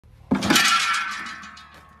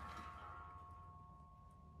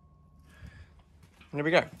There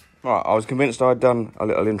we go. Right, I was convinced I'd done a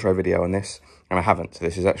little intro video on this, and I haven't. So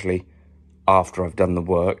this is actually after I've done the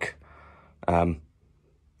work. So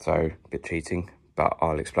a bit cheating, but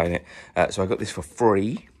I'll explain it. So I got this for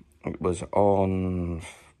free. It was on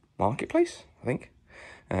Marketplace, I think.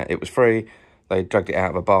 It was free. They dragged it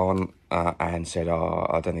out of a barn and said, "Oh,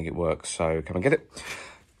 I don't think it works, so come and get it."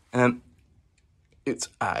 It's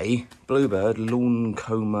a Bluebird Lawn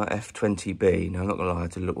Comber F20B. Now, I'm not going to lie, I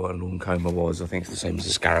had to look what a lawn comber was. I think it's the same as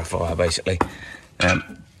a scarifier, basically.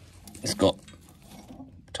 It's got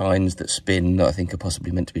tines that spin that I think are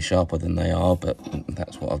possibly meant to be sharper than they are, but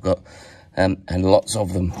that's what I've got. And lots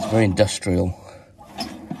of them. It's a very industrial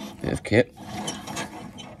bit of kit.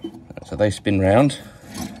 So they spin round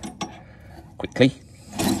quickly.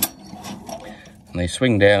 And they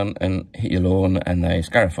swing down and hit your lawn, and they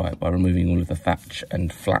scarify it by removing all of the thatch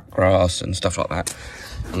and flat grass and stuff like that.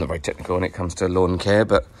 I'm not very technical when it comes to lawn care,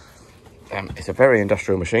 but it's a very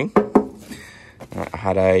industrial machine. I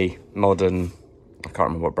had a modern, I can't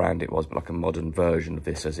remember what brand it was, but like a modern version of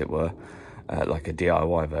this, as it were, like a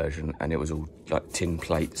DIY version, and it was all like tin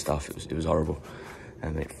plate stuff. It was horrible,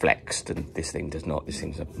 and it flexed, and this thing does not. This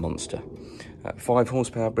thing's a monster. 5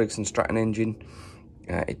 horsepower Briggs and Stratton engine.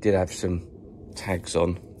 It did have some tags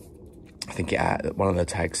on. I think one of the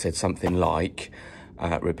tags said something like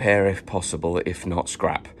repair if possible, if not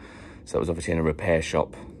scrap. So it was obviously in a repair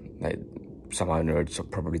shop. Some owner had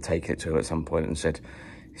probably taken it to at some point and said,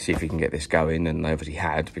 see if you can get this going, and they obviously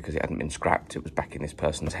had, because it hadn't been scrapped. It was back in this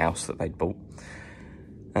person's house that they'd bought.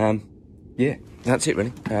 Yeah, that's it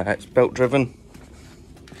really. It's belt driven.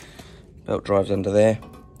 Belt drives under there.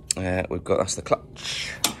 That's the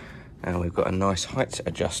clutch. And we've got a nice height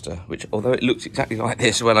adjuster, which, although it looks exactly like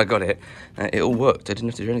this when I got it, it all worked. I didn't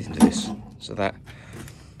have to do anything to this. So that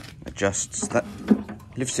adjusts, that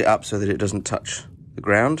lifts it up so that it doesn't touch the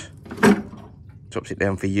ground. Drops it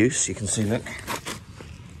down for use. You can see, look.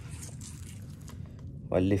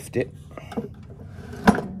 I lift it.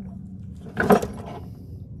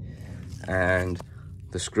 And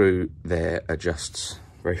the screw there adjusts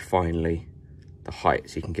very finely the height,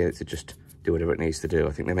 so you can get it to just do whatever it needs to do.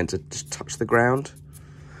 I think they're meant to just touch the ground.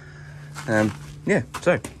 Yeah,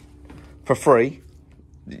 so for free,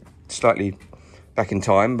 slightly back in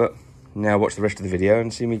time, but now watch the rest of the video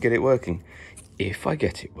and see me get it working. If I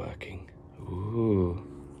get it working. Ooh.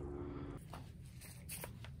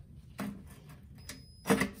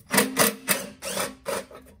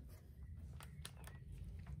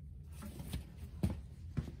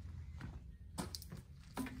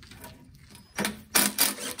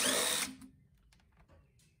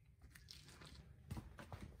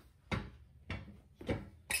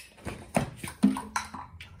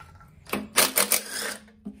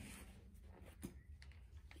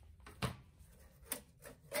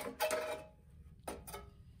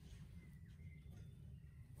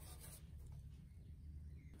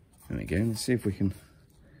 There we go. Let's see if we can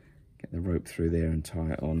get the rope through there and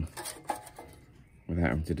tie it on without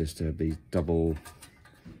having to disturb these double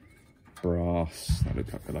brass. That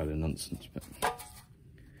looks like a load of nonsense, but it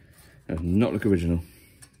does not look original.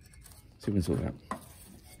 See if we can sort that out.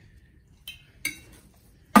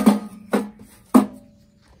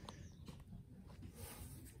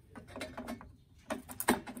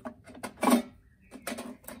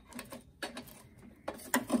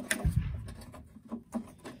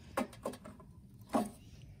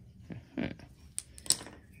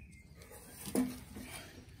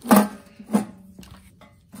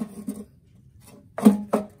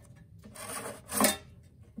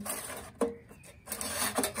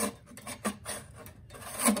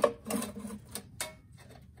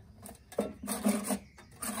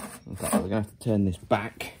 Okay, we're going to have to turn this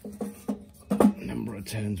back the number of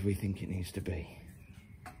turns we think it needs to be.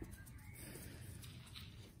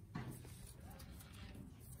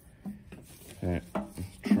 So let's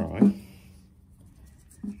try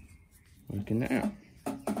working that out.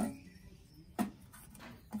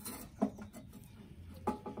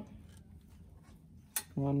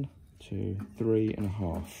 1, 2,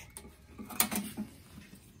 3.5.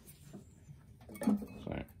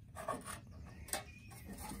 So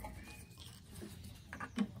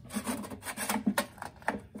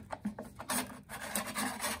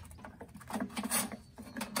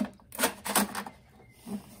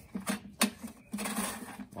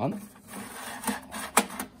one,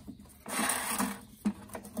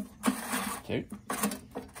 2,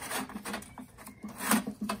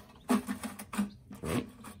 3,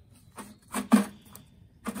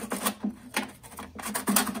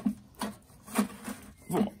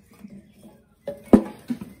 4.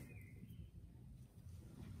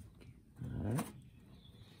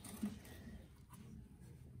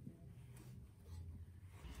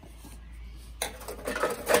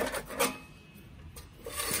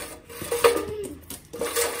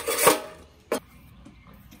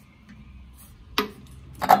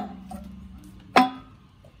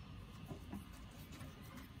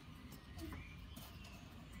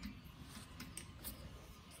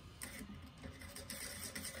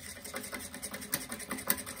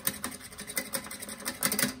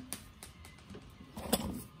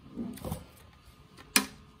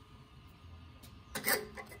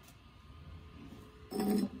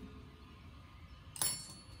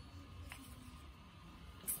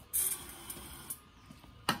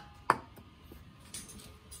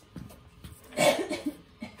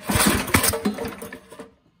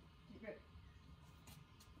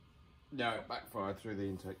 backfired through the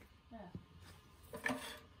intake. Yeah.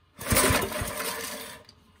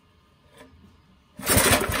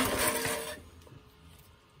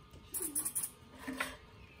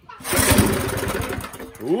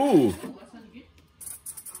 Ooh!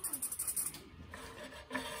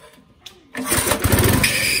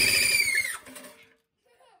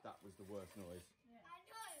 That was the worst noise.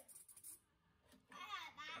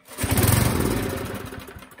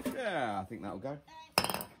 Yeah, I think that'll go.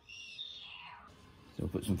 So I'll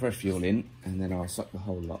put some fresh fuel in and then I'll suck the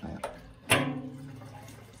whole lot out.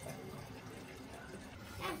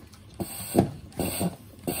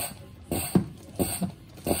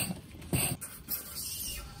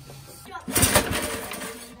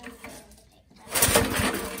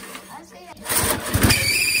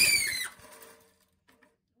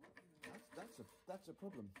 That's a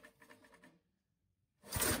problem.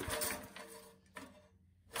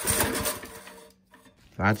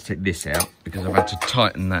 I had to take this out because I've had to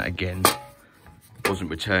tighten that again. It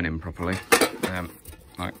wasn't returning properly.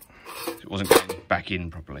 Like, it wasn't going back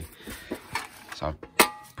in properly. So I've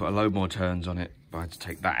put a load more turns on it, but I had to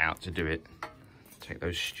take that out to do it. Take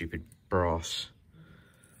those stupid brass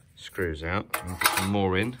screws out. I'll put some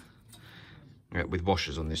more in with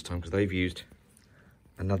washers on this time because they've used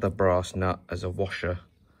another brass nut as a washer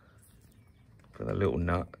for the little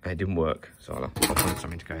nut. It didn't work, so I'll find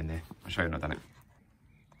something to go in there. I'll show you when I've done it.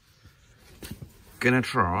 Gonna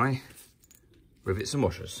try rivet some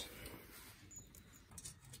washers.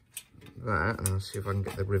 That, and I'll see if I can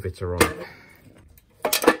get the riveter on.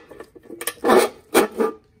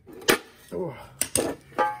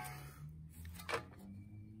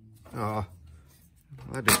 Oh,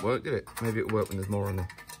 that didn't work, did it? Maybe it'll work when there's more on there.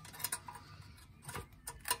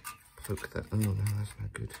 Poke that. Oh no, that's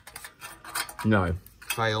not good. No.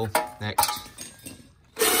 Fail. Next.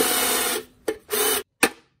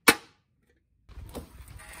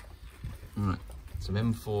 Right. Some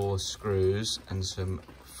M4 screws and some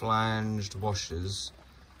flanged washers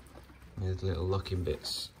with little locking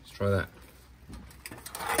bits. Let's try that.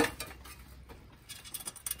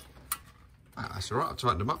 That's alright, I've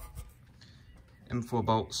tightened them up. M4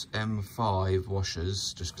 bolts, M5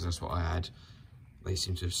 washers, just because that's what I had. They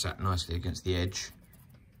seem to have sat nicely against the edge.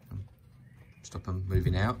 Stop them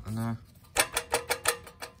moving out, and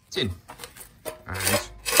it's in. And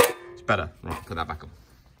it's better. Right, put that back on.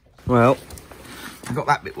 Well, I got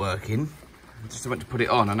that bit working. Just went to put it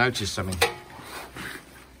on, I noticed something.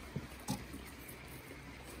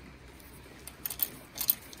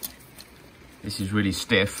 This is really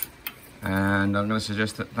stiff, and I'm going to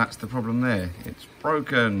suggest that that's the problem there. It's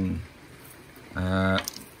broken.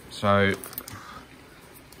 So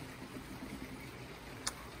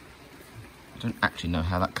I don't actually know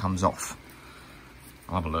how that comes off.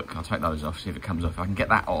 I'll have a look. I'll take those off, see if it comes off. If I can get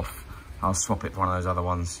that off, I'll swap it for one of those other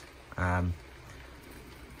ones.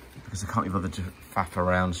 Because I can't be bothered to faff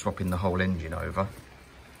around swapping the whole engine over.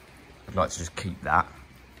 I'd like to just keep that.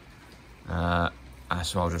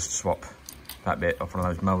 So I'll just swap that bit off one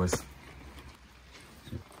of those mowers.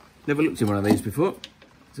 Never looked in one of these before.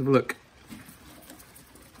 Let's have a look.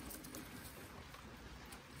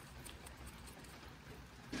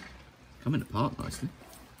 Coming apart nicely.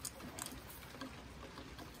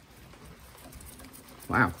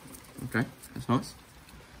 Wow. Okay, that's nice.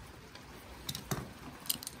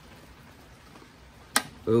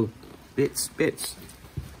 Oh, bits.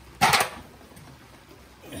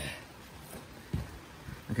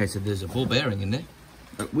 Okay, so there's a ball bearing in there.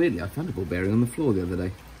 But weirdly, I found a ball bearing on the floor the other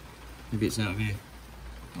day. Maybe it's out of here.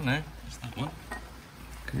 Oh no, it's that one.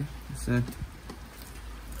 Okay, let's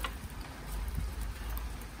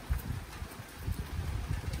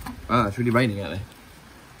it's really raining out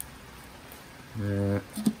there.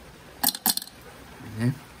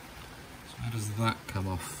 Yeah. So how does that come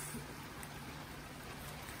off?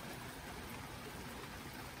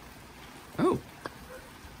 Oh.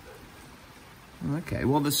 Okay,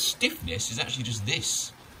 well the stiffness is actually just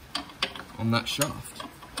this on that shaft.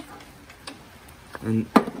 And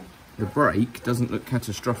the brake doesn't look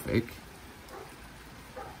catastrophic.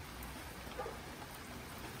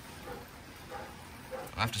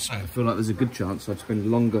 I have to say, I feel like there's a good chance I'd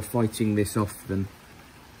spend longer fighting this off than...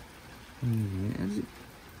 it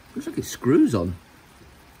looks like it screws on.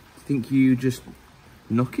 I think you just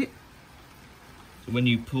knock it. So when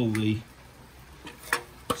you pull the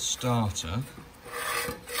starter,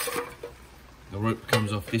 the rope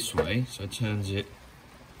comes off this way, so it turns it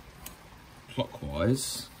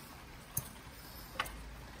clockwise.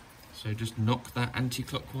 So just knock that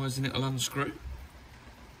anti-clockwise and it'll unscrew.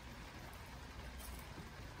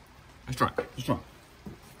 Let's try.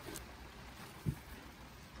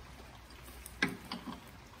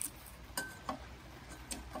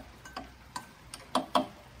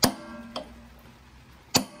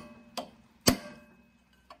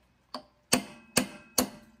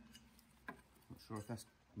 sure if that's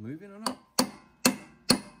moving or not. I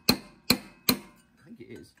think it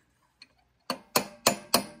is.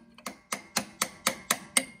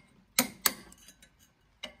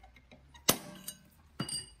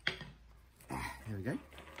 There we go.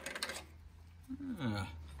 I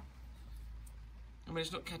mean,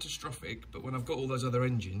 it's not catastrophic, but when I've got all those other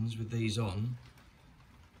engines with these on,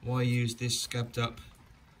 why use this scabbed up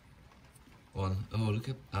one? Oh, look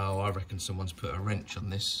at, oh, I reckon someone's put a wrench on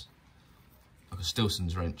this, like a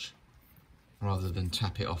Stilson's wrench, rather than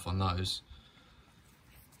tap it off on those.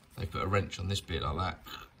 They put a wrench on this bit like that,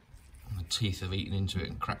 and the teeth have eaten into it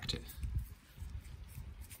and cracked it.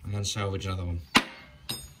 I'm going to salvage another one.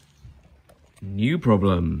 New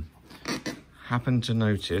problem. Happened to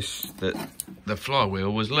notice that the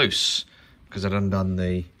flywheel was loose because I'd undone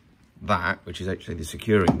that, which is actually the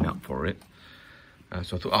securing nut for it.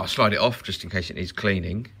 So I thought, oh, I'll slide it off just in case it needs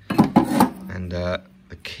cleaning. And the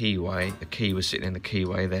key was sitting in the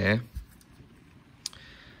keyway there.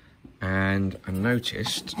 And I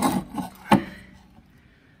noticed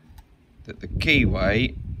that the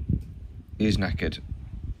keyway is knackered.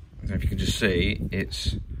 I don't know if you can just see,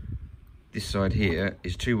 it's this side here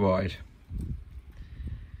is too wide.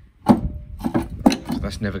 So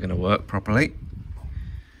that's never going to work properly.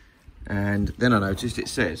 And then I noticed it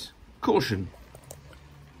says, caution,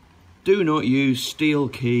 do not use steel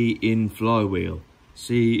key in flywheel.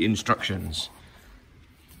 See instructions.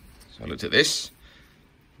 So I looked at this.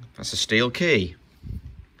 That's a steel key.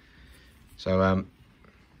 So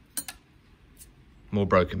more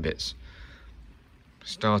broken bits.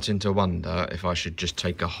 Starting to wonder if I should just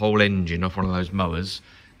take a whole engine off one of those mowers,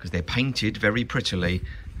 because they're painted very prettily,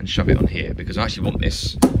 and shove it on here, because I actually want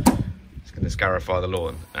this. It's going to scarify the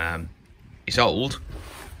lawn. It's old,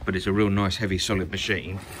 but it's a real nice heavy solid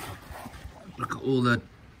machine. Look at all the,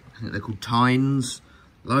 I think they're called tines,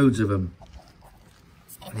 loads of them.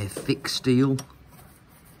 They're thick steel.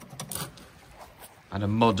 And a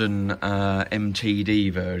modern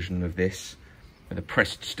MTD version of this, with a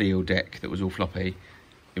pressed steel deck that was all floppy.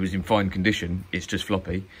 It was in fine condition, it's just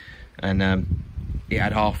floppy. And it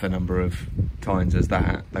had half the number of tines as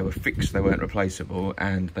that. They were fixed, they weren't replaceable,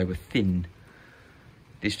 and they were thin.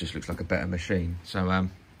 This just looks like a better machine. So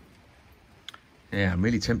yeah, I'm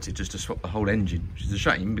really tempted just to swap the whole engine, which is a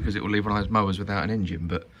shame because it will leave one of those mowers without an engine,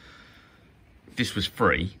 but this was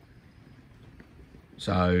free.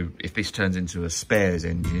 So if this turns into a spares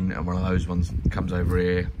engine and one of those ones comes over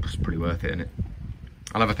here, it's pretty worth it, isn't it?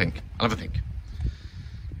 I'll have a think,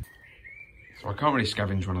 So I can't really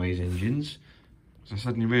scavenge one of these engines. So I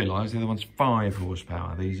suddenly realised the other one's 5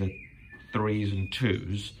 horsepower. These are 3s and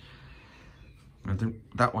 2s. I think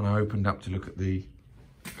that one I opened up to look at the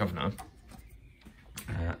governor.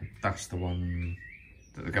 That's the one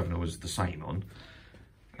that the governor was the same on.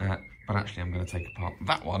 But actually I'm going to take apart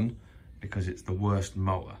that one because it's the worst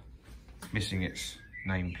mower. It's missing its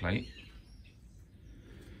nameplate.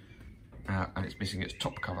 And it's missing its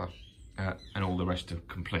top cover. And all the rest are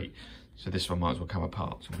complete. So this one might as well come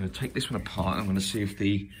apart. So I'm going to take this one apart. I'm going to see if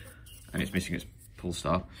and it's missing its pull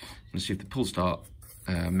start. I'm going to see if the pull start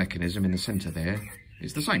mechanism in the centre there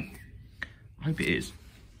is the same. I hope it is.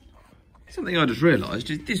 Something I just realised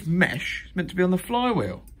is this mesh is meant to be on the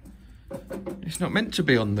flywheel. It's not meant to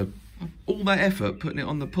be on the, all that effort putting it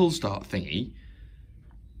on the pull start thingy.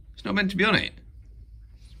 It's not meant to be on it.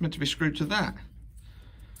 It's meant to be screwed to that.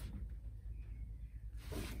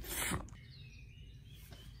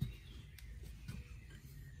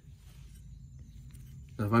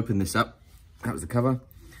 I've opened this up. That was the cover.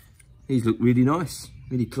 These look really nice,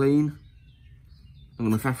 really clean. I'm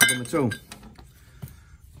going to faff with them at all.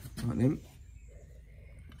 Like them.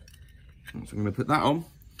 So I'm going to put that on.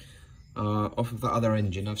 Off of that other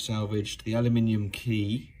engine, I've salvaged the aluminium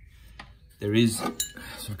key. There is,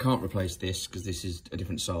 so I can't replace this because this is a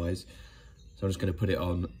different size. So I'm just going to put it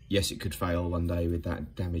on. Yes, it could fail one day with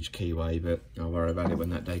that damaged keyway, but I'll worry about it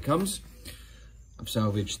when that day comes. I've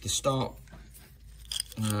salvaged the start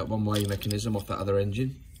one-way mechanism off that other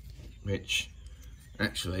engine, which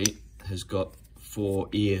actually has got 4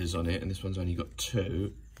 ears on it, and this one's only got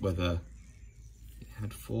 2. Whether it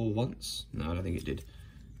had 4 once? No, I don't think it did.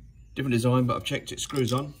 Different design, but I've checked it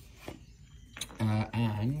screws on.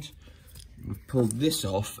 And I've pulled this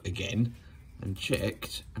off again and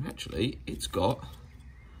checked, and actually it's got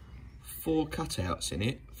 4 cutouts in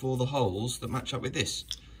it for the holes that match up with this.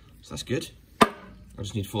 So that's good. I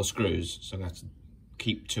just need 4 screws, so I'm going to have to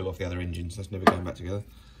keep 2 off the other engines. That's never going back together.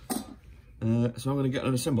 So I'm going to get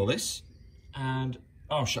and assemble this, and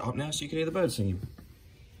I'll shut up now so you can hear the birds singing.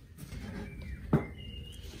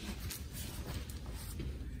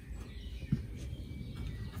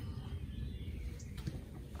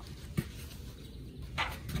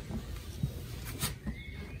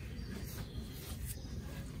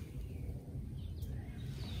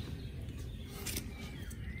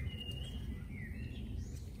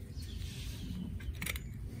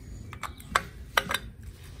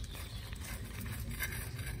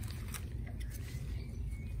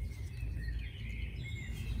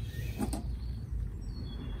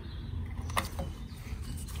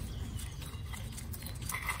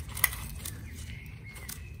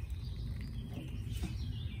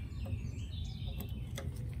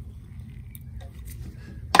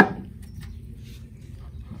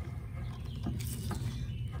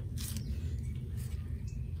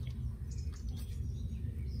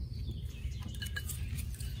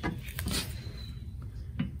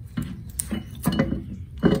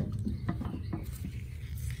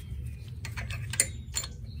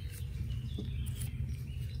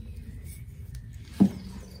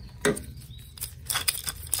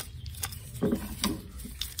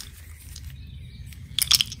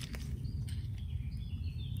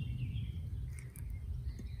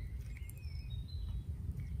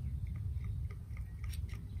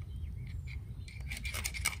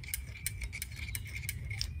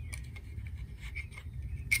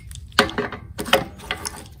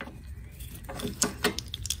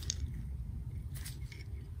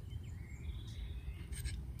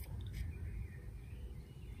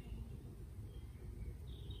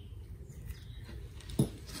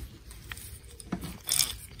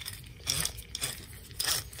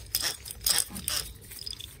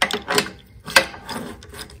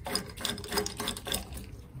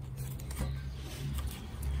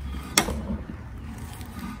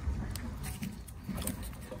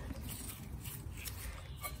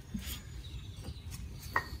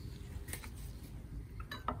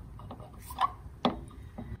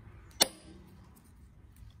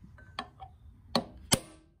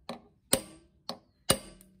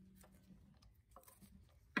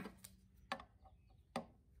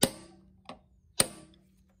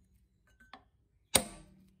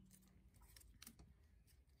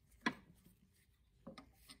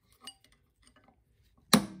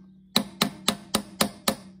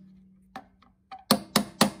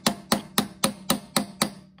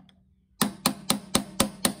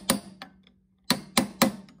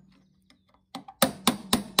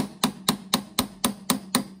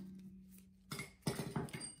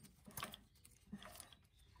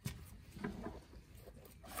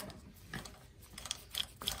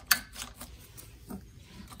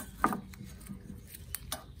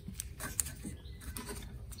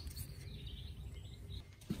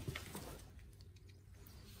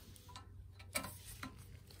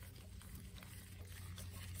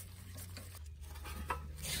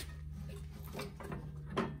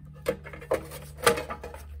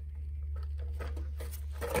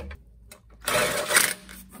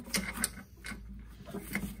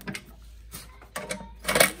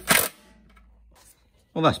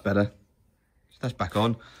 Well, that's better. So that's back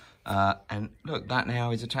on. And look, that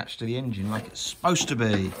now is attached to the engine like it's supposed to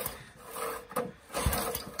be.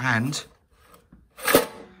 And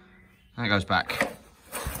that goes back.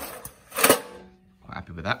 Quite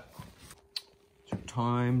happy with that. So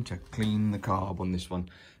time to clean the carb on this one.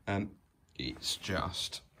 It's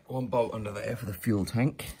just one bolt under there for the fuel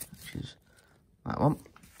tank, which is that one.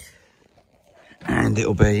 And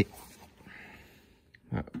it'll be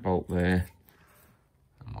that bolt there.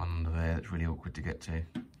 And one under there that's really awkward to get to.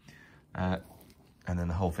 And then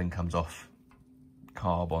the whole thing comes off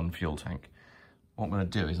carb on fuel tank. What I'm going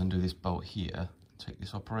to do is undo this bolt here, take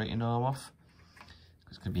this operating arm off.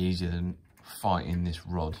 It's going to be easier than fighting this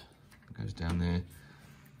rod that goes down there.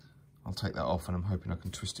 I'll take that off and I'm hoping I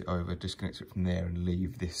can twist it over, disconnect it from there and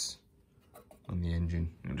leave this on the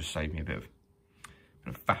engine. It'll just save me a bit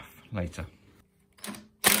of faff later.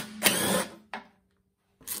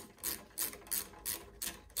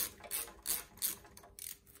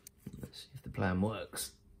 Let's see if the plan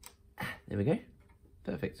works. There we go.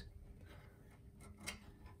 Perfect.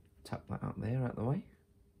 Tap that up there, out the way.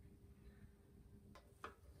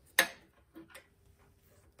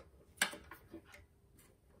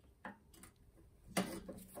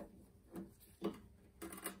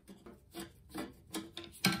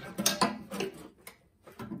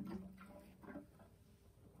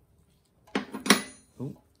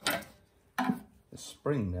 Ooh. The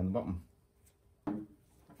spring down the bottom.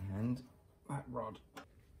 And that rod.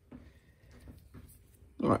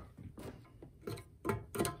 Alright.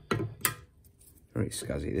 Very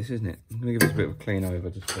scuzzy this, isn't it? I'm going to give this a bit of a clean over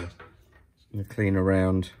just first. I'm going to clean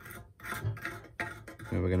around.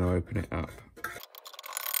 Then we're going to open it up.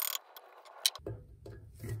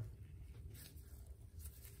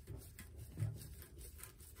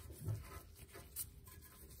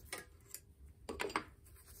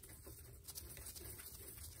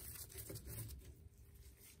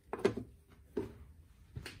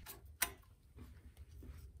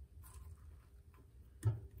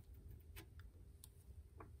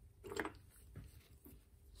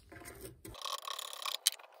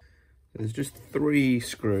 There's just 3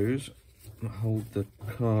 screws that hold the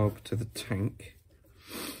carb to the tank.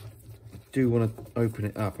 I do want to open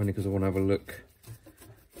it up only because I want to have a look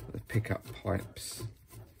at the pickup pipes,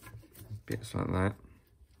 bits like that.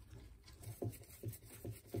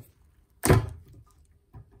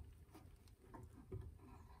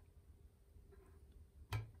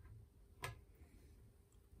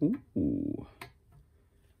 Ooh.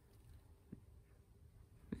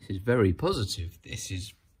 This is very positive. This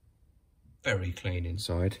is very clean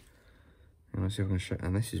inside. And let's see if I can show.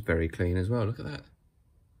 And this is very clean as well. Look at that.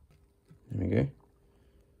 There we go.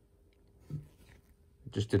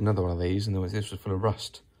 Just did another one of these, and this was full of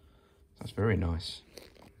rust. That's very nice.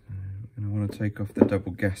 And I want to take off the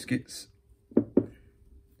double gaskets.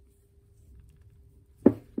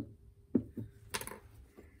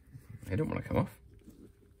 They don't want to come off.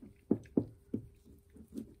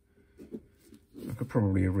 I could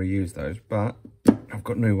probably reuse those, but I've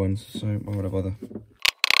got new ones, so why would I bother?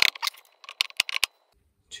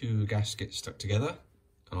 2 gaskets stuck together.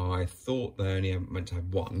 I thought they only meant to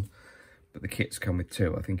have 1, but the kits come with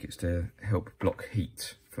 2. I think it's to help block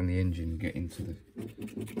heat from the engine get into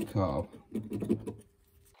the carb.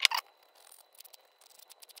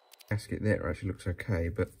 Gasket there actually looks okay,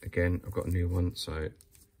 but again, I've got a new one, so let's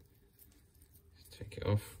take it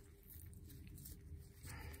off.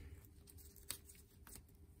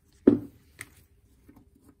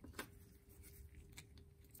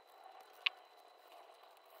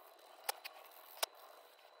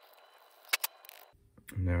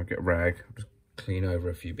 Now I'll get a rag, I'll just clean over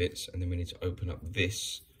a few bits, and then we need to open up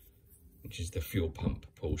this, which is the fuel pump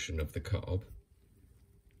portion of the carb.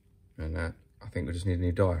 And I think we just need a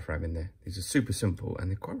new diaphragm in there. These are super simple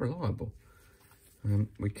and they're quite reliable.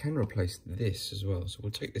 We can replace this as well, so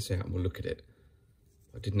we'll take this out and we'll look at it.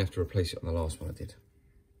 I didn't have to replace it on the last one I did.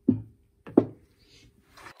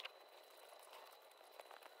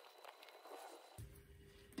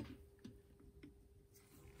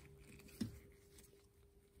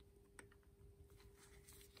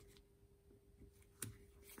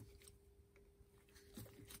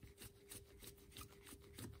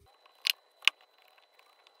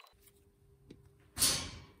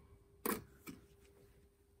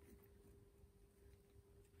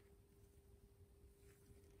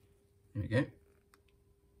 There we go.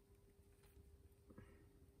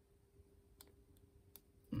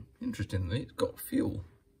 Interestingly, it's got fuel.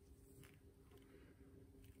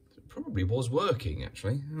 It probably was working,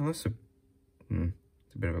 actually. Oh, that's it's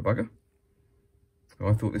a bit of a bugger. Oh,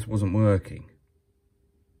 I thought this wasn't working.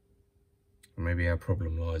 Maybe our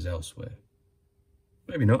problem lies elsewhere.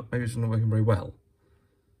 Maybe not, maybe it's not working very well.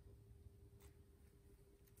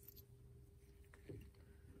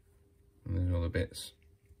 And there's all the bits.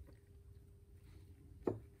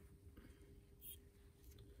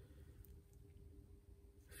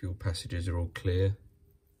 Fuel passages are all clear.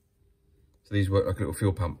 So these work like a little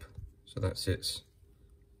fuel pump. So that sits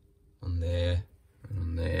on there and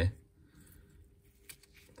on there.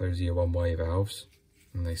 Those are your one-way valves,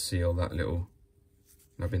 and they seal that little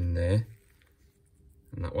nub in there,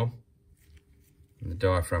 and that one. And the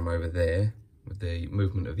diaphragm over there, with the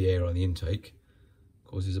movement of the air on the intake,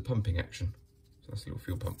 causes a pumping action. So that's a little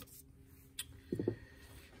fuel pump.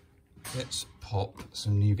 Let's pop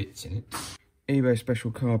some new bits in it. eBay special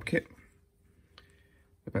carb kit.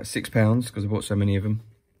 About £6 because I bought so many of them.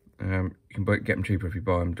 You can get them cheaper if you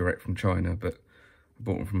buy them direct from China, but I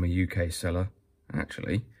bought them from a UK seller.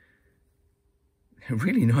 Actually, they're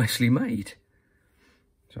really nicely made,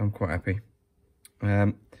 so I'm quite happy.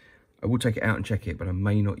 I will take it out and check it, but I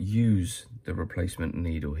may not use the replacement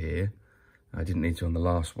needle here. I didn't need to on the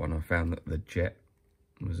last one. I found that the jet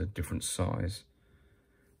was a different size.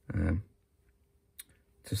 To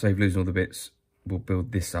save losing all the bits, we'll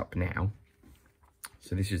build this up now.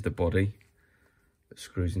 So this is the body that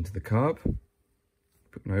screws into the carb.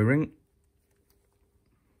 Put an O-ring.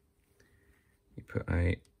 You put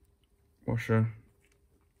a washer.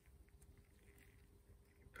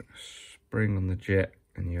 Put a spring on the jet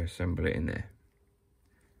and you assemble it in there.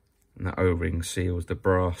 And that O-ring seals the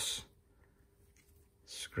brass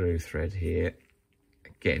screw thread here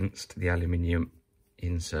against the aluminium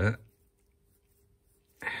insert.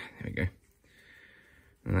 There we go.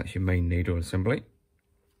 And that's your main needle assembly.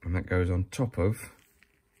 And that goes on top of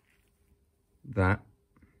that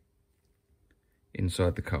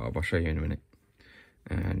inside the carb. I'll show you in a minute.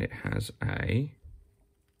 And it has a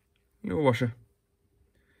little washer.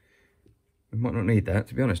 We might not need that,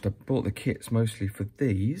 to be honest. I bought the kits mostly for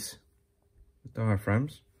these, the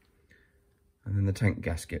diaphragms, and then the tank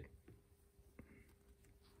gasket.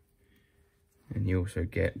 And you also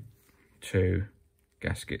get 2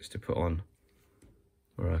 gaskets to put on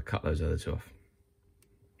where I cut those other 2 off.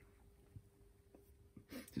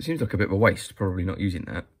 It seems like a bit of a waste, probably not using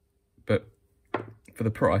that, but for the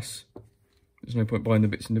price, there's no point buying the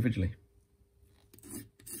bits individually.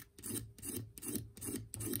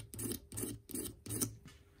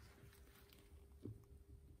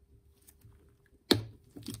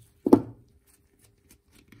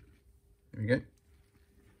 There we go.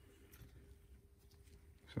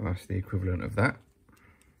 So that's the equivalent of that.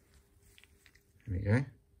 There we go.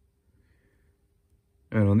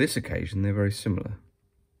 And on this occasion, they're very similar.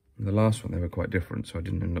 The last one, they were quite different, so I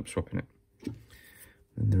didn't end up swapping it.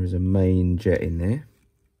 And there is a main jet in there.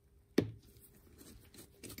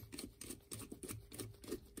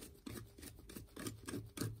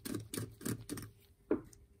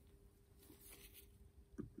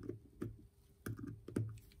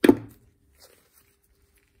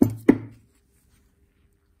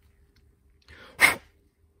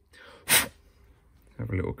 Have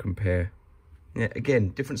a little compare. Yeah, again,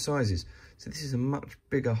 different sizes. So this is a much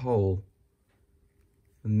bigger hole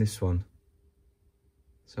than this one.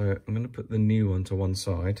 So I'm going to put the new one to one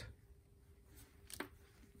side.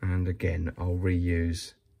 And again, I'll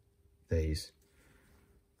reuse these.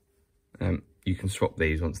 You can swap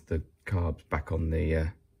these once the carb's back on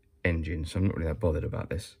the engine, so I'm not really that bothered about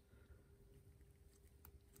this.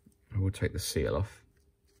 I will take the seal off.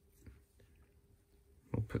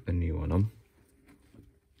 I'll put the new one on.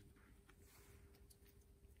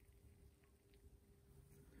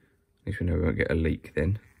 At least we know we won't get a leak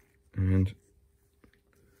then. And the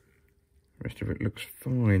rest of it looks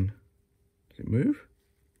fine. Does it move?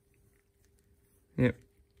 Yep.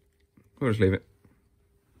 We'll just leave it.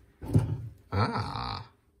 Ah.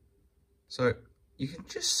 So you can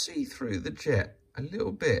just see through the jet a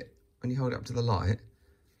little bit when you hold it up to the light.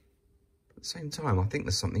 But at the same time, I think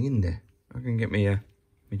there's something in there. I can get me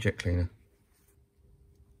my jet cleaner.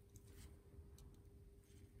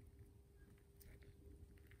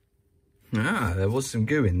 Ah, there was some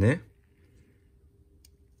goo in there.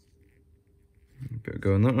 A bit of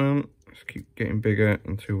go on that one. Let's keep getting bigger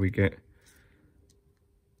until we get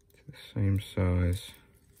to the same size.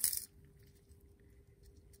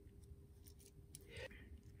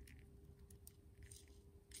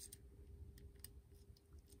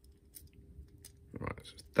 Right,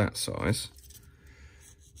 so it's that size.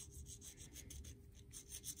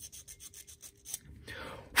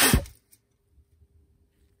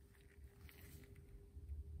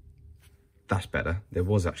 That's better. There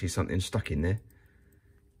was actually something stuck in there.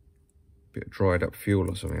 Bit of dried up fuel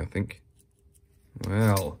or something, I think.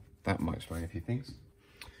 Well, that might explain a few things.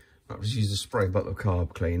 I'll just use a spray bottle of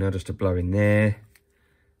carb cleaner just to blow in there,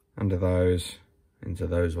 under those, into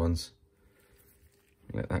those ones.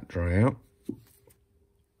 Let that dry out.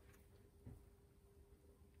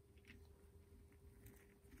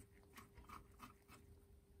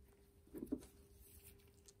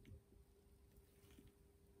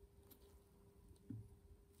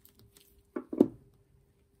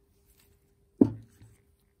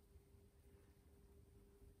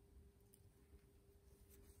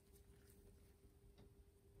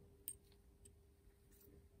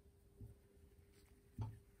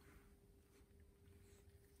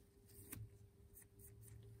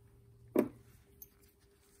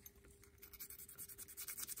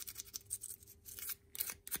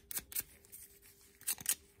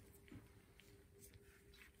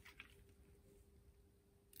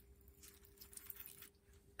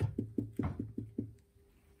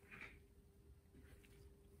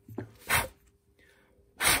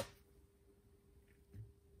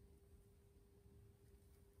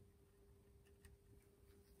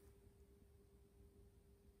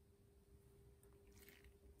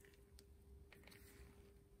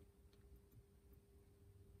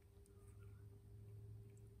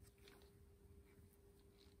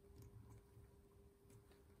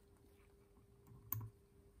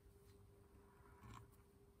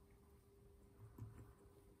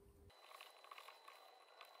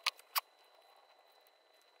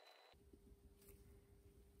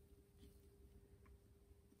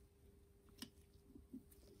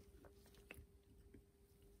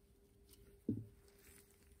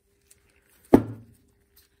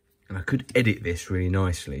 And I could edit this really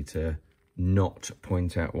nicely to not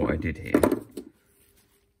point out what I did here.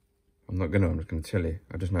 I'm not gonna, I'm just gonna tell you.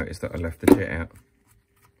 I just noticed that I left the jet out.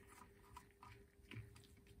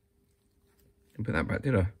 Didn't put that back,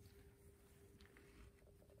 did I?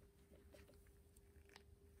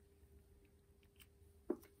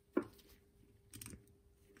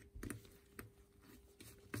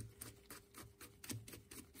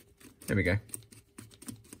 There we go.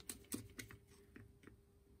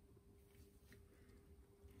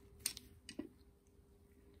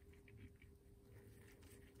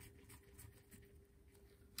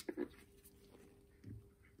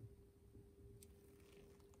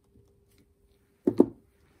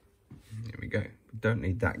 There we go. We don't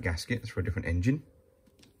need that gasket, it's for a different engine.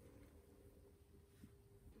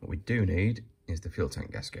 What we do need is the fuel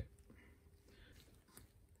tank gasket.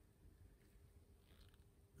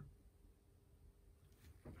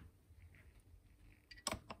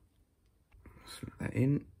 Slip that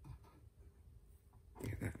in,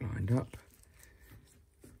 get that lined up,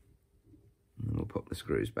 and then we'll pop the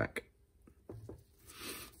screws back.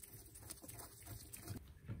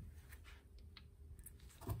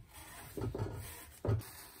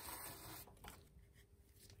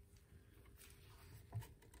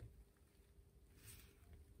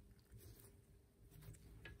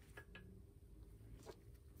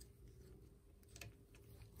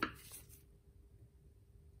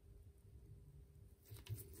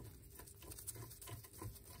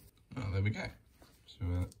 Oh, there we go. So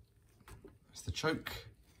that's the choke.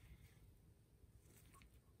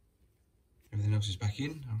 Everything else is back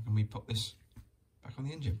in. How can we pop this back on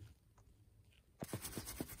the engine?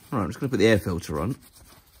 Right, I'm just going to put the air filter on.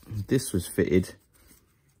 This was fitted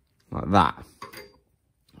like that.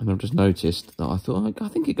 And I've just noticed that I thought, I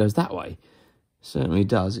think it goes that way. It certainly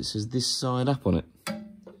does. It says this side up on it. There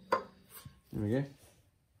we go.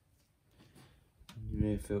 The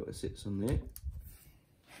air filter sits on there.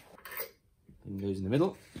 Thing goes in the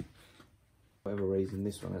middle. For whatever reason,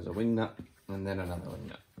 this one has a wing nut and then another wing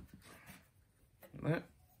nut. Like that.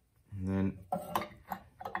 And then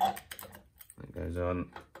it goes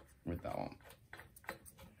on with that one.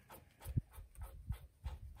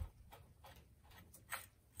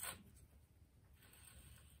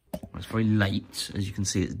 It's very late, as you can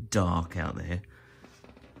see. It's dark out there,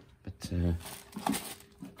 but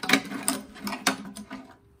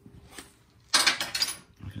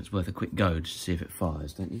it's worth a quick go just to see if it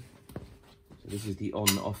fires, don't you? So this is the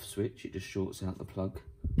on-off switch. It just shorts out the plug,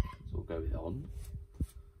 so we'll go with on.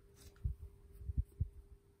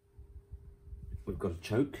 We've got a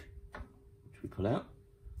choke, which we pull out.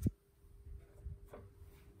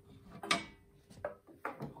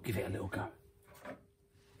 We'll give it a little go.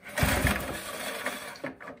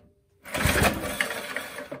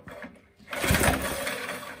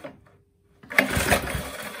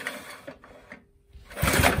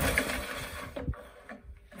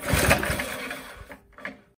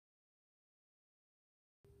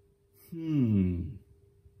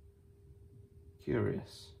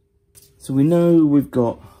 Curious. So we know we've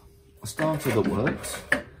got a starter that works.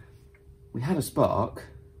 We had a spark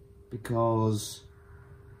because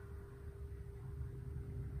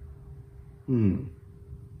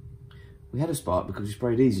we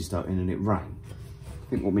sprayed Easy Start in and it rang. I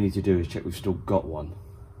think what we need to do is check we've still got one.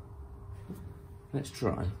 Let's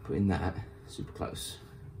try putting that super close.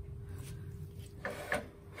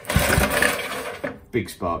 Big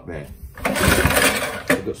spark there.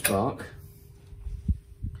 We've got spark,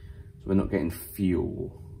 so we're not getting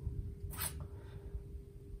fuel.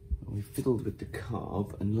 We fiddled with the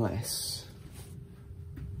carb unless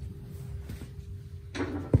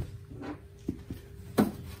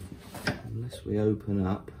we open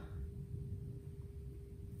up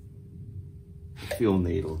the fuel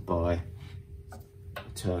needle by a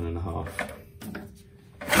turn and a half.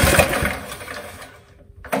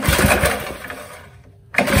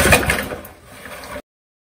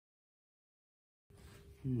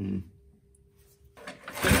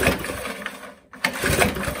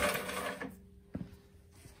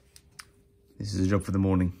 This is a job for the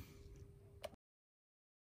morning.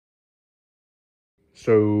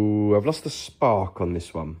 So I've lost the spark on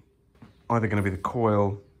this one. Either going to be the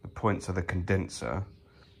coil, the points of the condenser.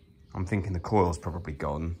 I'm thinking the coil's probably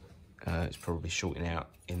gone. It's probably shorting out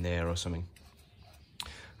in there or something.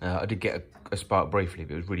 I did get a spark briefly,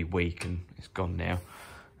 but it was really weak and it's gone now.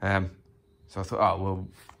 So I thought, oh, well,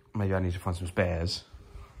 maybe I need to find some spares.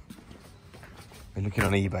 Been looking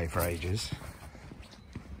on eBay for ages,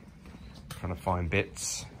 trying to find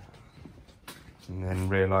bits, and then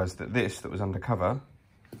realised that this that was undercover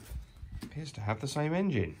appears to have the same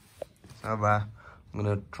engine. So I'm going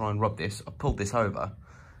to try and rob this. I pulled this over,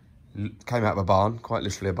 came out of a barn, quite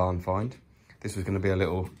literally a barn find. This was going to be a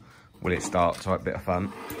little will it start type bit of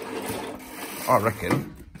fun. I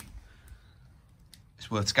reckon it's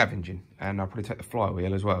worth scavenging, and I'll probably take the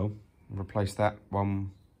flywheel as well and replace that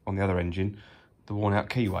one on the other engine, the worn out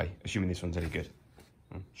keyway, assuming this one's any good.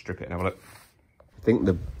 Strip it and have a look. I think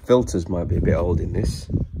the filters might be a bit old in this.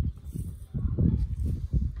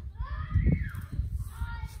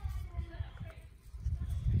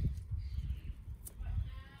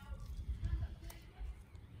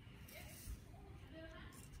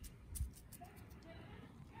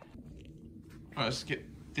 Right, let's get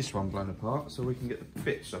this one blown apart so we can get the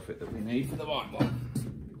bits off it that we need for the right one.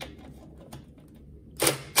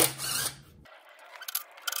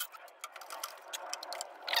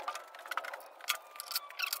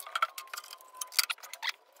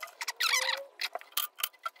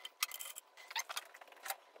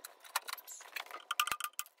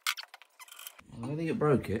 I don't think it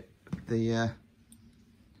broke it. The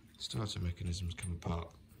starter mechanism's come apart.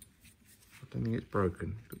 I don't think it's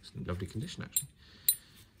broken. It looks in lovely condition actually.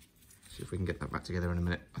 See if we can get that back together in a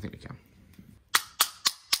minute. I think we can.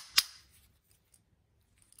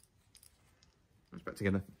 It's back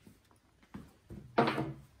together.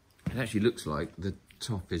 It actually looks like the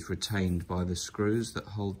top is retained by the screws that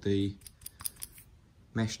hold the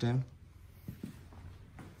mesh down.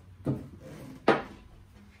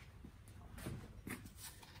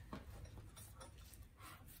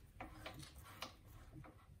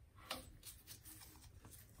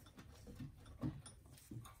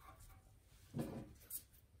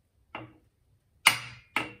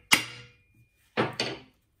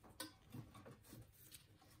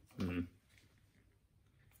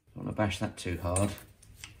 Don't want to bash that too hard.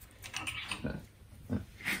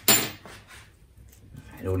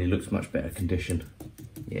 It already looks much better condition.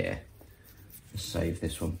 Yeah, let's save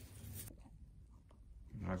this one.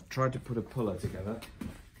 I've tried to put a puller together,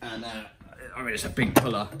 and I mean it's a big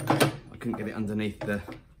puller. I couldn't get it underneath the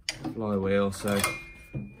flywheel, so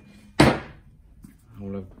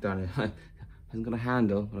all I've done is it hasn't got a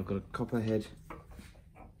handle, but I've got a copper head.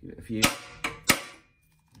 Give it a few.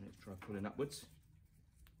 Try pulling upwards.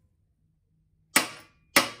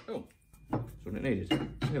 Oh, that's what it needed.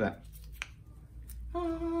 Look at that.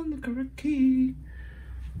 On the correct key.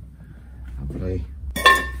 Lovely.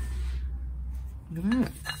 Look at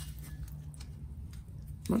that.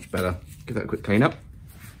 Much better. Give that a quick clean up.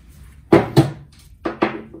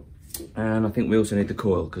 And I think we also need the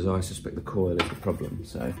coil, because I suspect the coil is the problem.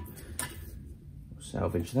 So we'll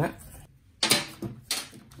salvage that.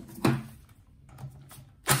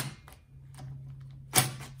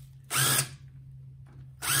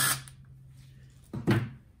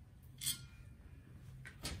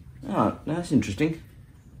 Oh, that's interesting.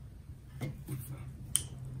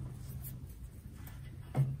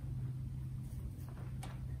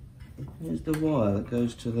 Here's the wire that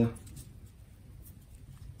goes to the...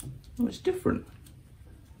 Oh, it's different.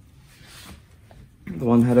 The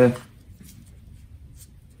one had a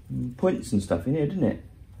points and stuff in here, didn't it?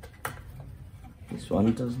 This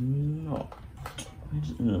one does not.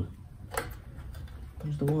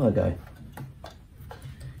 Where's the wire go?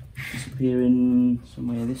 Disappearing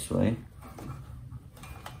somewhere this way.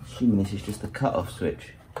 Assuming this is just the cut-off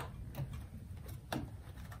switch.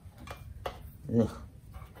 Ugh.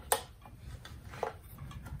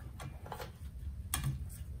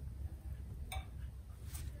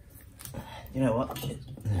 You know what? It's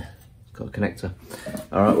got a connector.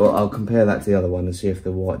 Alright, well, I'll compare that to the other one and see if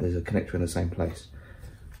there's a connector in the same place.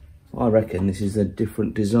 I reckon this is a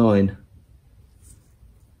different design.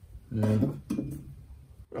 Let's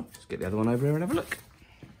get the other one over here and have a look.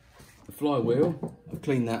 The flywheel, I've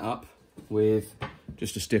cleaned that up with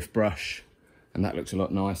just a stiff brush, and that looks a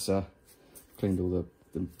lot nicer. Cleaned all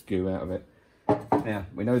the goo out of it. Now,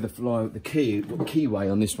 we know the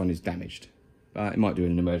keyway on this one is damaged. It might do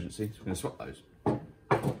in an emergency, so we're going to swap those.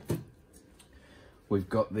 We've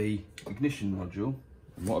got the ignition module,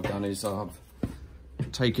 and what I've done is I've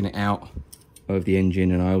taken it out of the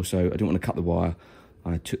engine, and I didn't want to cut the wire.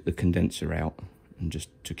 I took the condenser out and just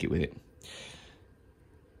took it with it.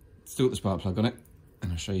 Still got the spark plug on it,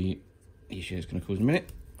 and I'll show you the issue it's going to cause in a minute.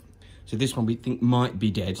 So this one we think might be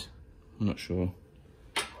dead. I'm not sure.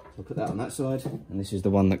 So I'll put that on that side, and this is the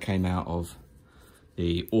one that came out of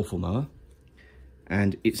the awful mower.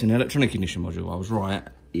 And it's an electronic ignition module. I was right.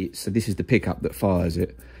 So this is the pickup that fires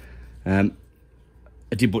it. I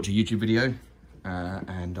did watch a YouTube video,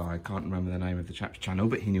 and I can't remember the name of the chap's channel,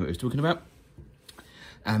 but he knew what he was talking about.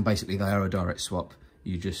 And basically they are a direct swap.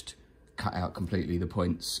 You just cut out completely the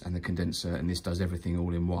points and the condenser, and this does everything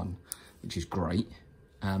all in one, which is great.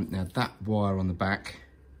 Now that wire on the back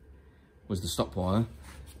was the stop wire.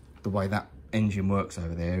 The way that engine works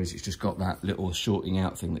over there is it's just got that little shorting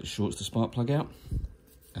out thing that shorts the spark plug out,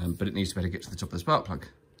 but it needs to be able to get to the top of the spark plug.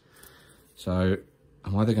 So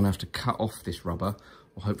I'm either going to have to cut off this rubber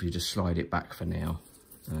or hopefully just slide it back for now.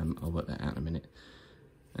 I'll work that out in a minute,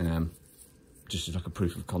 just as like a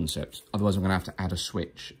proof of concept. Otherwise I'm going to have to add a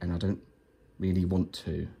switch, and I don't really want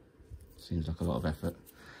to. Seems like a lot of effort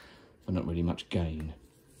but not really much gain.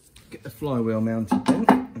 Get the flywheel mounted then,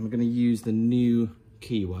 and we're going to use the new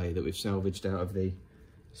keyway that we've salvaged out of the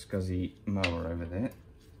scuzzy mower over there.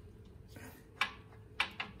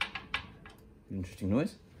 Interesting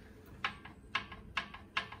noise.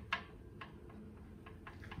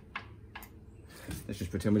 Let's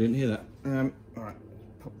just pretend we didn't hear that. Alright,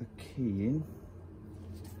 pop the key in.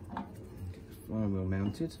 Get the flywheel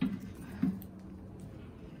mounted.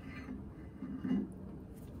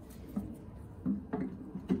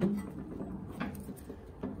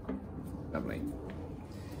 Lovely.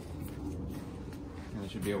 There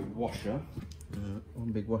should be a washer,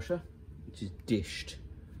 one big washer, which is dished,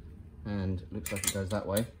 and looks like it goes that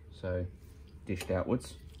way, so dished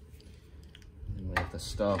outwards. And then we have the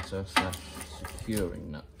starter /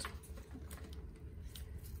 securing nut.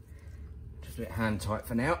 Just do it hand tight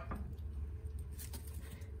for now.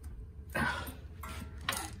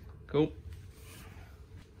 Cool.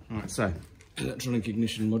 Alright, so electronic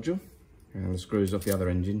ignition module. And the screws off the other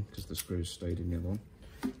engine because the screws stayed in the other one.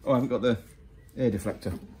 Oh, I haven't got the air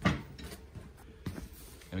deflector. There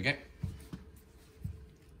we go.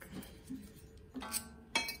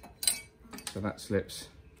 So that slips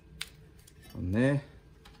on there,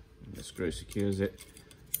 and the screw secures it,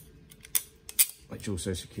 which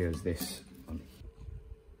also secures this on.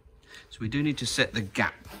 So we do need to set the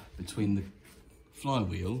gap between the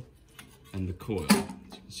flywheel and the coil. As you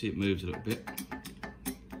can see, it moves a little bit.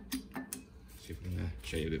 See if I can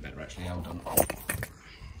show you a bit better actually. Hold on.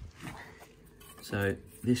 So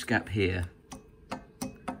this gap here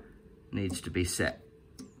needs to be set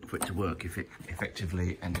for it to work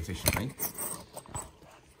effectively and efficiently.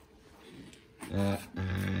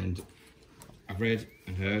 And I've read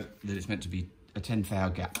and heard that it's meant to be a 10 thou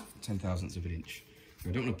gap, 10,000ths of an inch.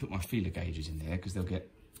 I don't want to put my feeler gauges in there because they'll get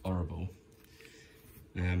horrible.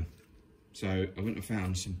 So I went and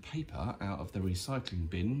found some paper out of the recycling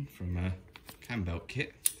bin from a cam belt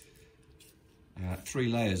kit. 3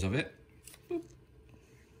 layers of it. Boop.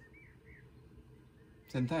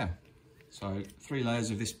 10 thou. So 3 layers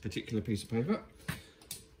of this particular piece of paper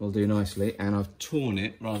will do nicely, and I've torn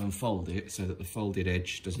it rather than fold it so that the folded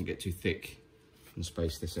edge doesn't get too thick, and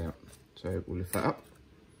space this out. So we'll lift that up,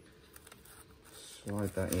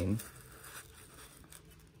 slide that in.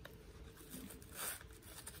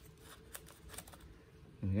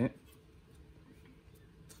 There we go.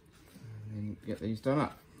 And then get these done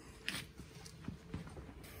up.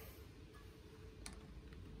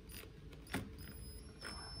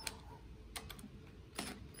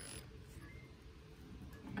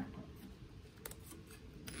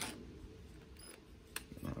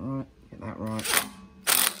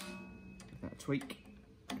 tweak.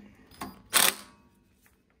 And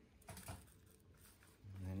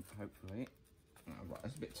then hopefully, oh, right,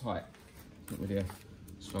 that's a bit tight. It's not really a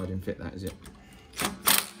sliding fit, that is it?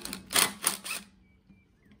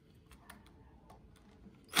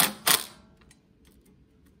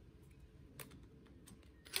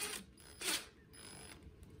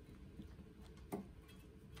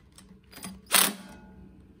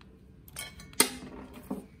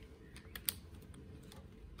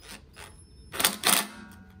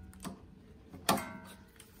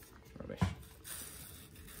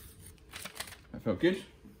 That felt good.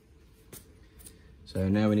 So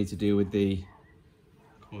now we need to deal with the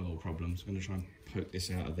coil problems. I'm going to try and poke this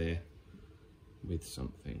out of there with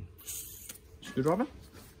something. Screwdriver?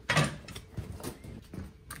 I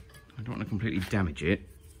don't want to completely damage it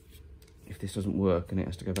if this doesn't work and it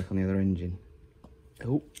has to go back on the other engine.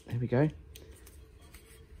 Oh, here we go.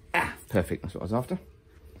 Ah, perfect, that's what I was after.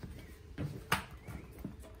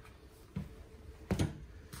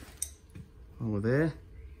 While we're there,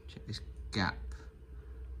 check this gap.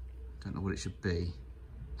 Don't know what it should be.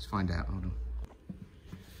 Let's find out, hold on.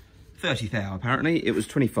 30 thou apparently, it was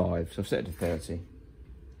 25, so I've set it to 30.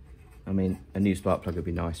 I mean, a new spark plug would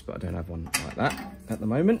be nice, but I don't have one like that at the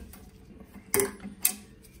moment.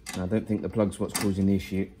 And I don't think the plug's what's causing the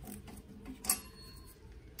issue.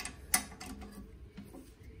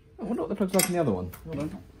 I wonder what the plug's like in the other one. Hold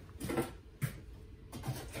on.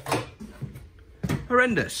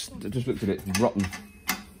 Horrendous. I just looked at it, it's rotten.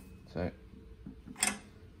 So,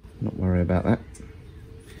 not worry about that.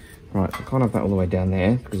 Right, I can't have that all the way down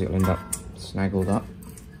there because it'll end up snaggled up.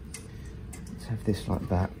 Let's have this like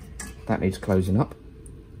that. That needs closing up.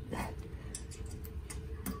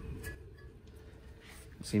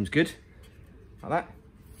 Seems good, like that.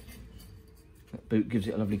 That boot gives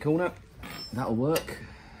it a lovely corner. That'll work.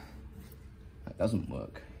 That doesn't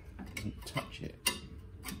work. It doesn't touch it.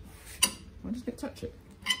 Why doesn't it touch it?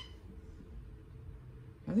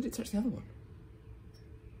 How did it touch the other one?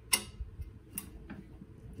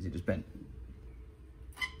 Is it just bent?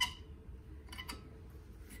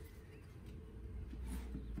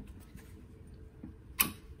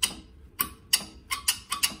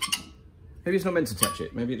 Maybe it's not meant to touch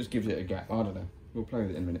it. Maybe it just gives it a gap. I don't know. We'll play with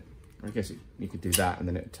it in a minute. I guess you could do that and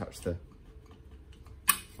then it'd touch the...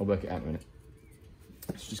 I'll work it out in a minute.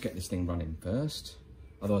 Let's just get this thing running first.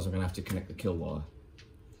 Otherwise I'm going to have to connect the kill wire.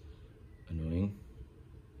 Annoying.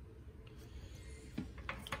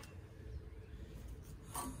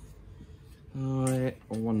 I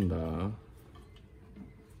wonder...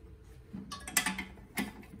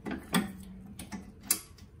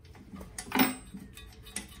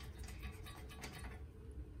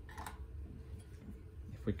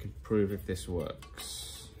 if we could prove if this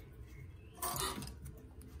works.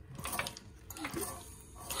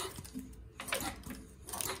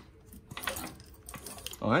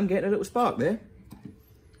 Oh, I'm getting a little spark there.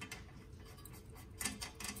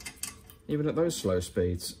 Even at those slow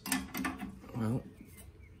speeds. Well,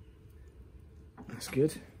 that's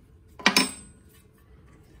good.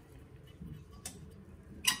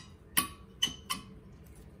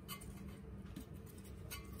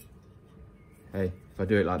 Hey, if I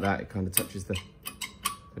do it like that, it kind of touches the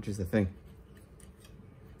thing.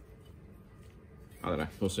 I don't know,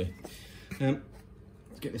 we'll see.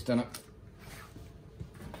 Let's get this done up.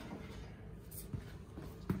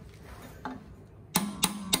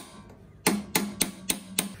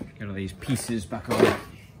 Get all these pieces back on.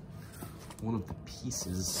 One of the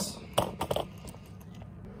pieces.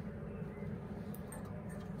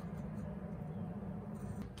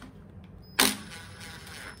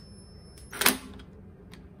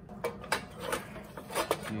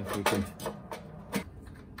 See if we can.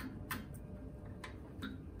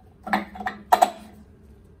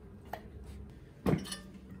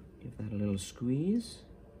 Give that a little squeeze.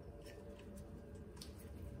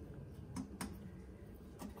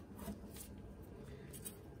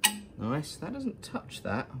 Nice, that doesn't touch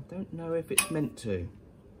that. I don't know if it's meant to.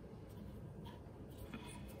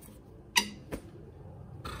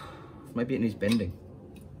 Maybe it needs bending.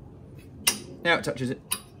 Now it touches it.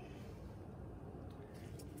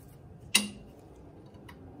 I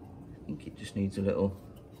think it just needs a little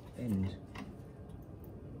bend.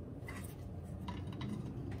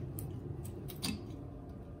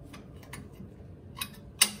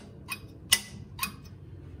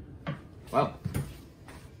 Well.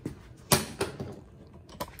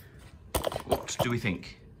 What do we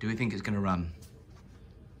think? Do we think it's going to run?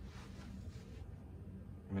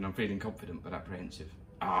 I mean, I'm feeling confident but apprehensive.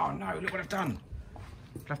 Oh no, look what I've done.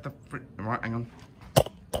 Right, hang on.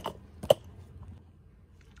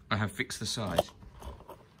 I have fixed the side.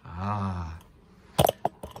 Ah,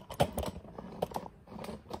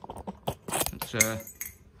 Where'd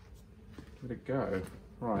it go?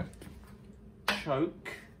 Right. Choke.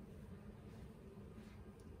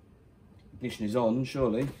 Ignition is on,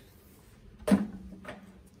 surely.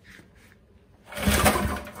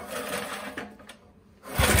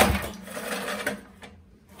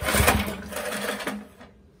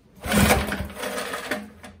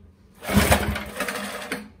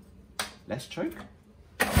 Less choke.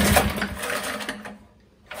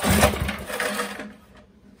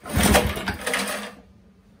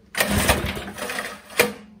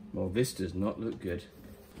 Well, this does not look good.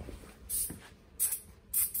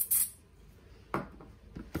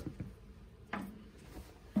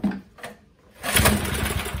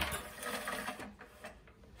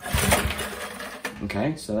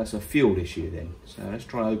 Okay, so that's a fuel issue then. So let's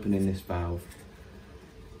try opening this valve.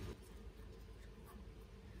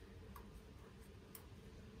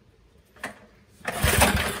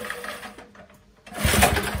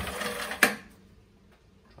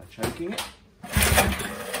 Try choking it.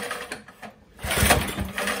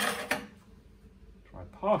 Try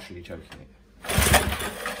partially choking it.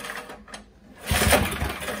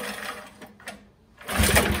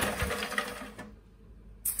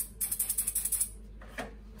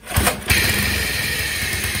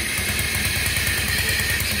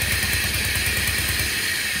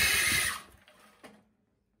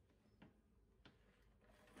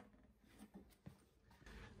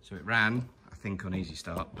 So it ran, I think, on easy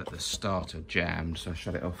start, but the starter jammed, so I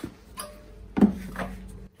shut it off.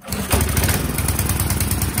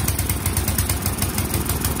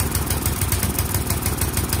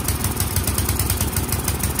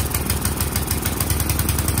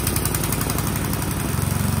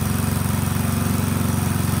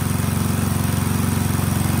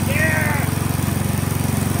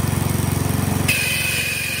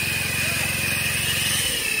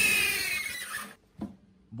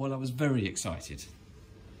 Well, I was very excited.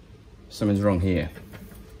 Something's wrong here.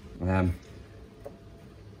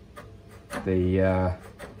 The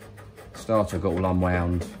starter got all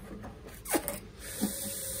unwound.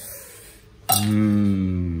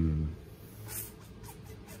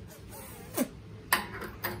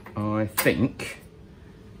 I think,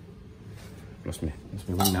 lost me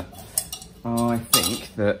wing nut. I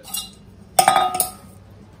think that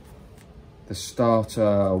the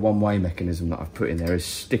starter one-way mechanism that I've put in there is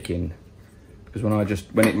sticking, because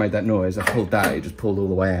when it made that noise, I pulled that, it just pulled all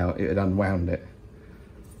the way out, it had unwound it.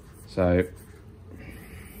 So,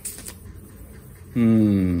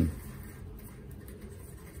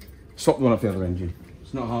 swap the one off the other engine.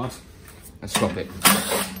 It's not hard. Let's swap it.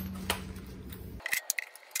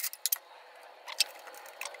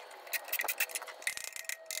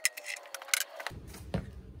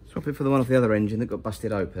 Swap it for the one off the other engine that got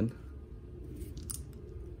busted open.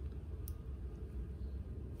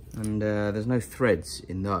 And there's no threads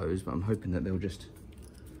in those, but I'm hoping that they'll just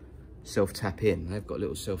self-tap in. They've got a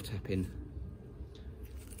little self-tap-in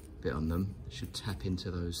bit on them. It should tap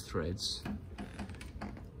into those threads.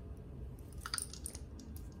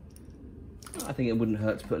 I think it wouldn't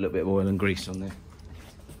hurt to put a little bit of oil and grease on there.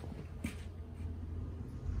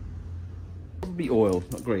 Probably oil,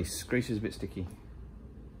 not grease. Grease is a bit sticky.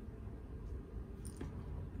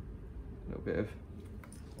 A little bit of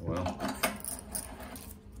oil.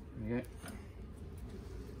 There you go.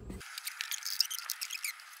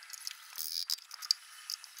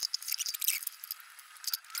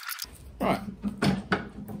 Right.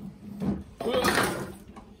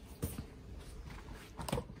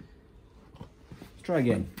 Let's try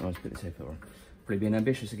again. Oh, let's put this air filter on. Probably being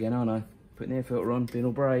ambitious again, aren't I? Putting the air filter on, being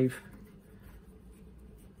all brave.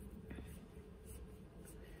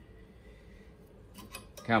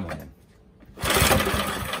 Come on then.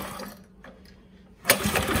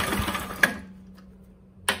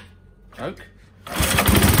 Choke.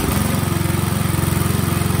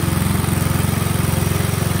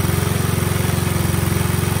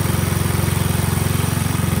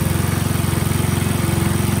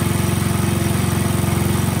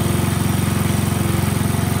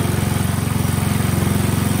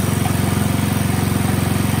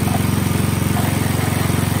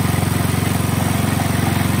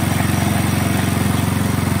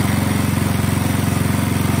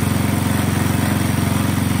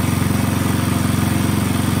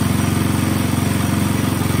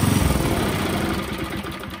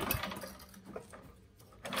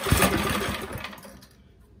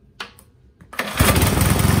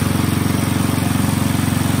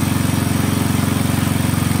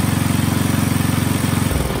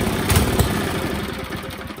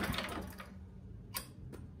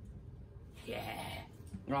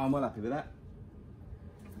 Right, I'm well happy with that.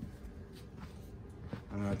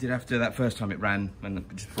 I did have to, that first time it ran, when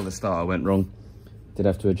just before the start I went wrong, did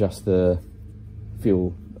have to adjust the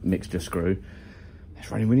fuel mixture screw. It's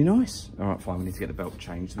running really nice. All right, fine, we need to get the belt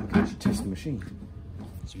changed and we can actually test the machine.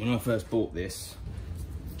 So when I first bought this,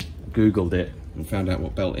 I Googled it and found out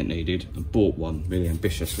what belt it needed and bought one really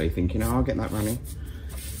ambitiously, thinking, oh, I'll get that running.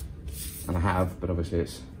 And I have, but obviously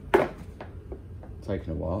it's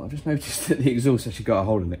taken a while. I've just noticed that the exhaust actually got a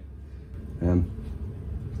hole in it. The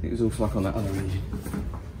exhaust like on that other engine.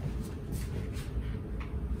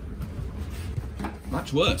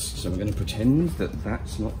 Much worse, so we're going to pretend that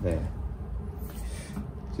that's not there.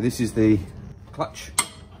 So this is the clutch.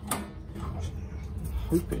 I'm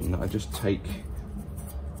hoping that I just take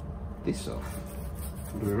this off.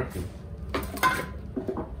 What do we reckon?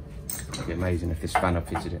 It'd be amazing if this spanner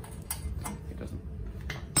fitted it. It doesn't.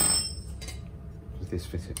 Does this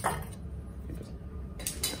fit it? It doesn't.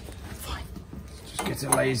 Fine. Let's just get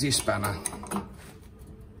a lazy spanner.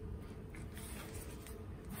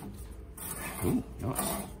 Ooh, nice.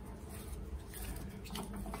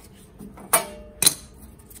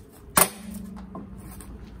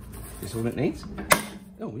 Is this all it needs?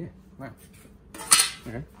 Oh yeah, wow.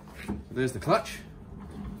 Okay, so there's the clutch.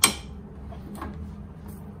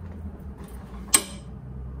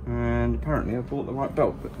 And apparently I've bought the right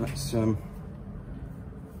belt, but let's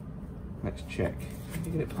check. How do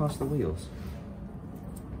you get it past the wheels?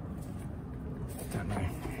 I don't know.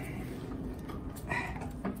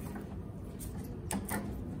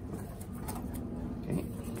 Okay.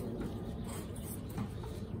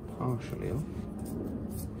 Partially off.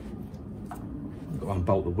 I've got to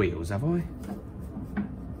unbolt the wheels, have I?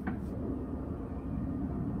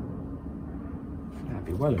 That'd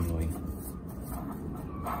be well annoying.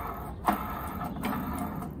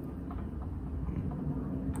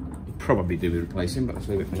 Probably do with replacing, but let's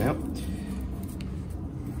leave it for now.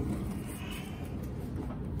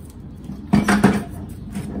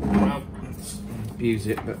 Well, let's abuse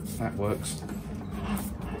it, but that works.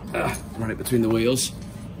 Run it between the wheels.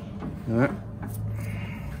 Alright.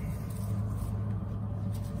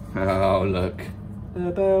 Oh, look.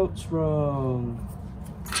 The belt's wrong.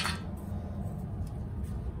 It's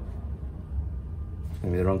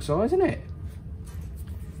going to be the wrong size, isn't it?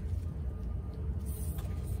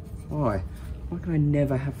 Why? Why can I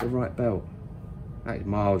never have the right belt? That is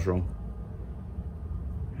miles wrong.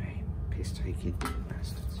 Hey, piss-taking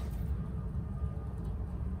bastards.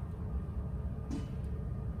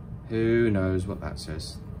 Who knows what that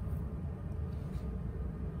says?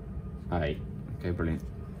 Hey, okay, brilliant.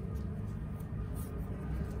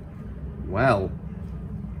 Well,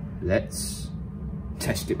 let's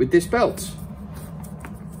test it with this belt.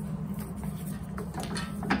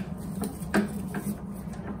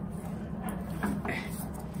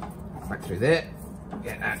 Back through there,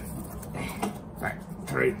 get that, back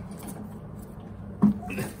through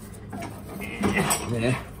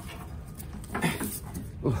there.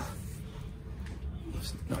 Oh,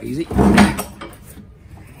 it's not easy.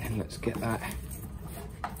 And let's get that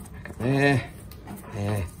back up there,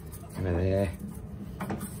 there, over there,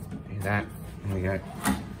 do that, there we go. Is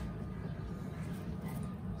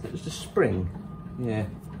that just a spring? Yeah.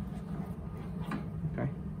 Okay.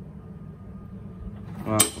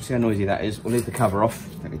 Right, we'll see how noisy that is. We'll leave the cover off.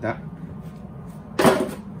 Don't need that.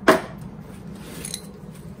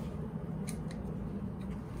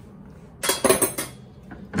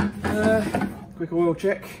 Quick oil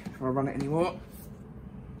check before I run it anymore.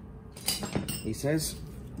 He says.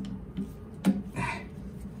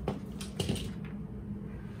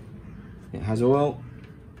 It has oil.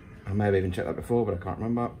 I may have even checked that before, but I can't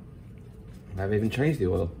remember. I may have even changed the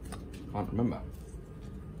oil. Can't remember.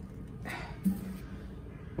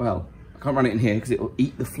 Well, I can't run it in here because it will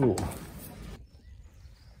eat the floor.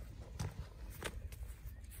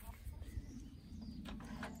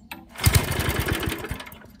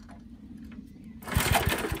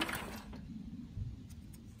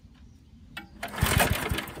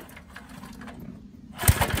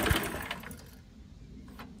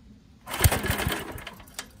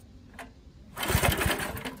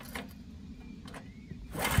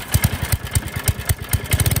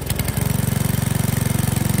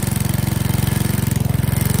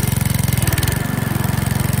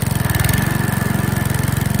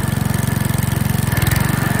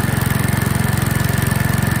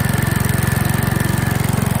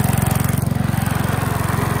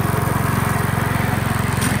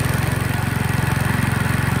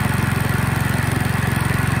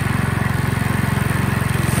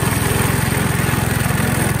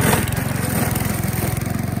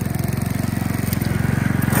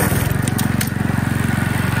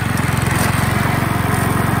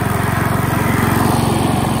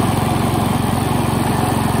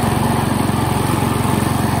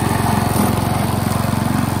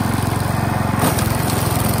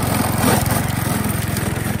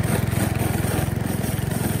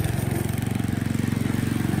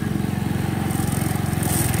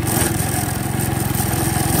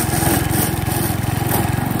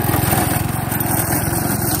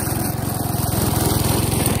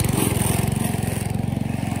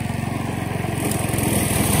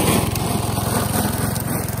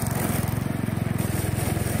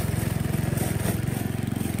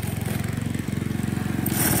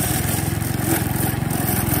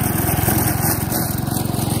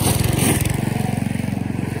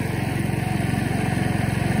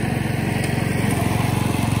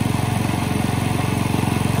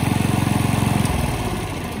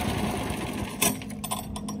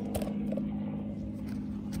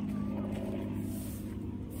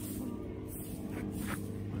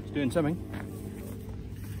 It's doing something.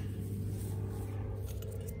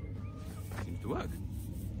 Seems to work.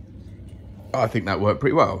 I think that worked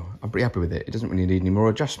pretty well. I'm pretty happy with it. It doesn't really need any more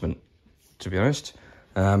adjustment, to be honest.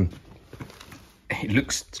 It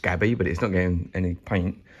looks scabby, but it's not getting any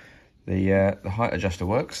paint. The height adjuster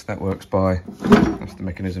works. That works by, that's the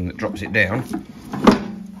mechanism that drops it down.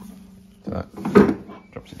 So that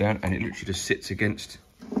drops it down, and it literally just sits against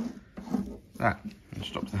that and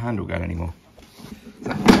stops the handle going anymore. So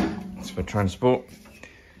that's for transport.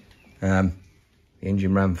 The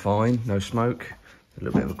engine ran fine, no smoke. A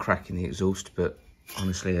little bit of a crack in the exhaust, but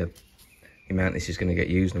honestly, the amount this is going to get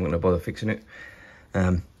used, I'm not going to bother fixing it.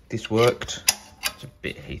 This worked. It's a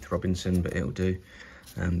bit Heath Robinson, but it'll do.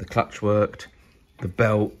 The clutch worked. The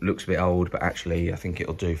belt looks a bit old, but actually I think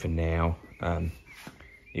it'll do for now.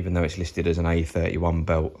 Even though it's listed as an A31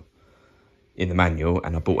 belt in the manual,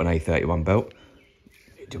 and I bought an A31 belt,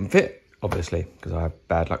 it didn't fit, obviously, because I have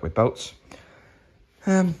bad luck with belts.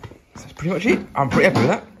 So that's pretty much it. I'm pretty happy with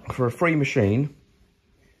that. For a free machine,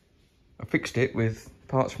 I fixed it with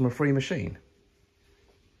parts from a free machine.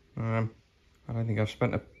 I don't think I've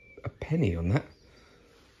spent a penny on that.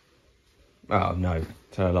 Oh no,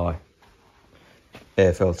 tell a lie.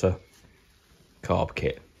 Air filter, carb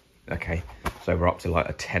kit. Okay, so we're up to like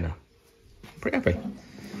a tenner. Pretty happy.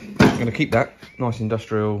 I'm going to keep that. Nice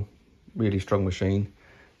industrial, really strong machine.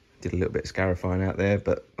 Did a little bit of scarifying out there,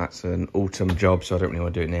 but that's an autumn job, so I don't really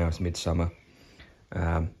want to do it now. It's midsummer.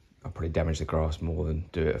 I'll probably damage the grass more than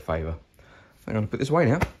do it a favour. I'm going to put this away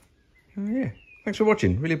now. Yeah, thanks for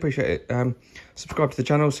watching. Really appreciate it. Subscribe to the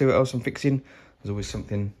channel, see what else I'm fixing. There's always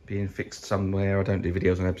something being fixed somewhere. I don't do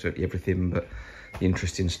videos on absolutely everything, but the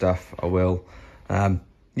interesting stuff I will.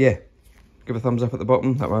 Yeah, give a thumbs up at the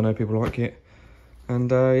bottom. That way I know people like it. And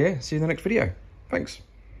yeah, see you in the next video. Thanks.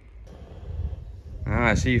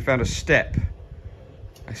 Ah, so you found a step.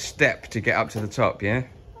 A step to get up to the top, yeah?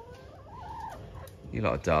 You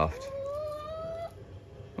lot are daft.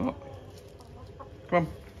 Oh. Come on.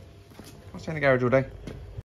 I'll stay in the garage all day.